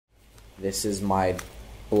This is my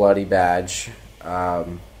bloody badge that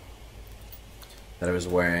I was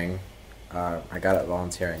wearing. I got it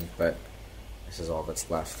volunteering, but this is all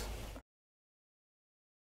that's left.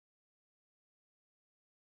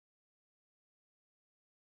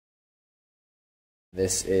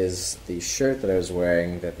 This is the shirt that I was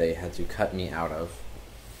wearing that they had to cut me out of.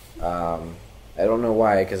 I don't know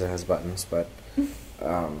why, because it has buttons, but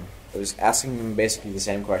I was asking him basically the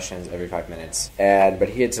same questions every 5 minutes. But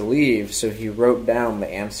he had to leave, so he wrote down the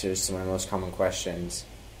answers to my most common questions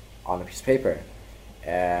on a piece of paper.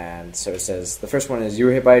 And so it says, the first one is, you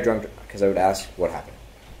were hit by a drunk, because I would ask, what happened?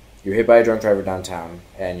 You were hit by a drunk driver downtown,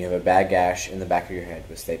 and you have a bad gash in the back of your head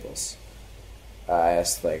with staples. I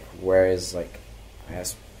asked, is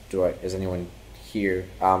anyone here?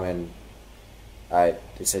 It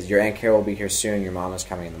says, your Aunt Carol will be here soon, your mom is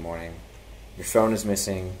coming in the morning. Your phone is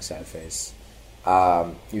missing, sad face.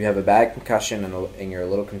 You have a bad concussion and you're a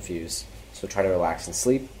little confused, so try to relax and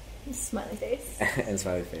sleep. Smiley face. And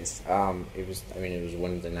smiley face. It was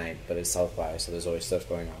Wednesday night, but it's South by, so there's always stuff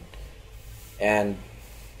going on.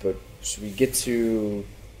 But so we get to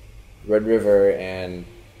Red River, and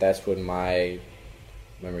that's when my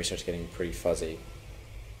memory starts getting pretty fuzzy.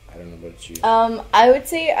 I don't know what you... I would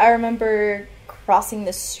say I remember crossing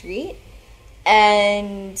the street,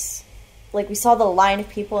 and we saw the line of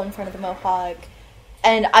people in front of the Mohawk,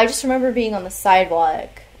 and I just remember being on the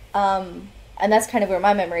sidewalk, and that's kind of where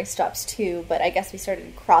my memory stops too, but I guess we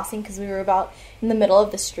started crossing because we were about in the middle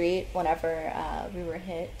of the street whenever we were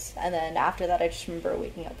hit, and then after that I just remember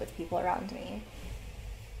waking up with people around me.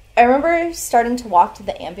 I remember starting to walk to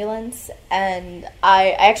the ambulance, and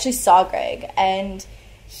I actually saw Greg, and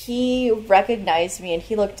he recognized me, and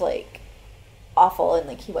he looked awful,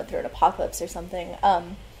 and he went through an apocalypse or something.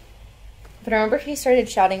 But I remember he started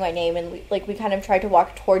shouting my name, and we kind of tried to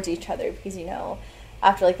walk towards each other because,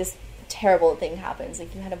 after this terrible thing happens, you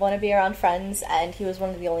kind of want to be around friends, and he was one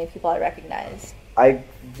of the only people I recognized. I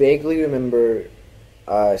vaguely remember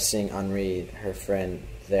seeing Henri, her friend,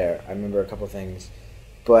 there. I remember a couple things,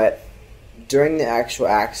 but during the actual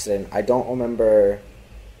accident, I don't remember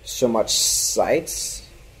so much sights.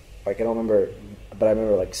 I don't remember, but I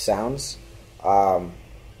remember sounds. I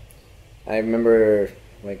remember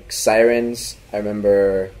sirens. I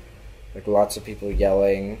remember lots of people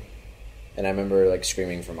yelling, and I remember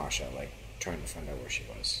screaming for Masha, trying to find out where she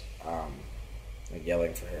was,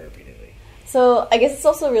 yelling for her repeatedly. So I guess it's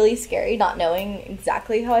also really scary not knowing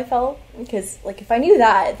exactly how I felt, because if I knew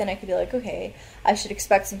that, then I could be okay, I should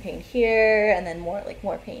expect some pain here, and then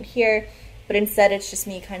more pain here. But instead, it's just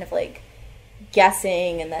me kind of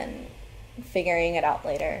guessing and then figuring it out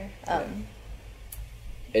later.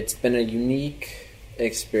 It's been a unique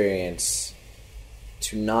experience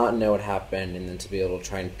to not know what happened, and then to be able to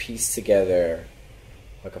try and piece together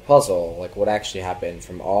a puzzle, what actually happened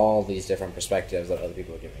from all these different perspectives that other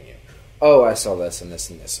people are giving you. Oh, I saw this and this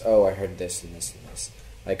and this. Oh, I heard this and this and this.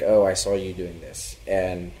 Oh, I saw you doing this.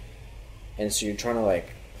 And so you're trying to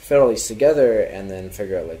fit all these together and then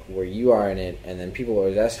figure out where you are in it, and then people are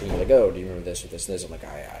always asking you oh, do you remember this or this and this? I'm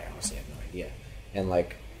I honestly have no idea. And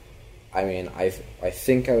I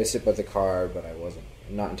think I was hit by the car, but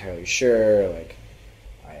I'm not entirely sure.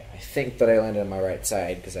 I think that I landed on my right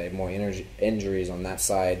side because I have more injuries on that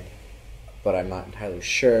side, but I'm not entirely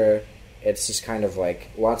sure. It's just kind of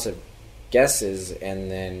lots of guesses, and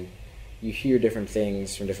then you hear different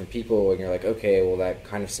things from different people, and you're okay, well, that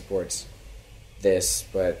kind of supports this,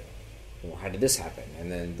 but how did this happen?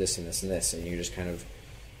 And then this and this and this, and you're just kind of,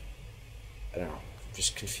 I don't know,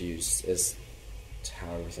 just confused as to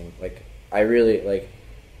how everything, I really,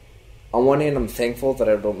 on one hand, I'm thankful that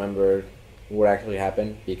I don't remember what actually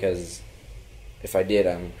happened, because if I did,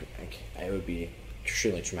 it would be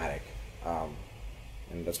extremely traumatic,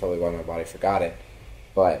 and that's probably why my body forgot it.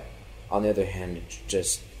 But on the other hand, it's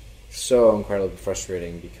just so incredibly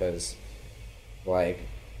frustrating, because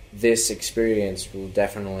this experience will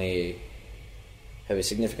definitely have a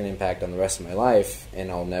significant impact on the rest of my life,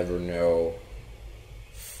 and I'll never know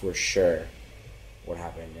for sure what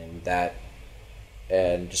happened.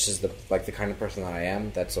 And just as the kind of person that I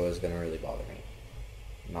am, that's always going to really bother me,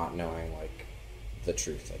 not knowing the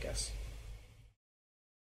truth, I guess.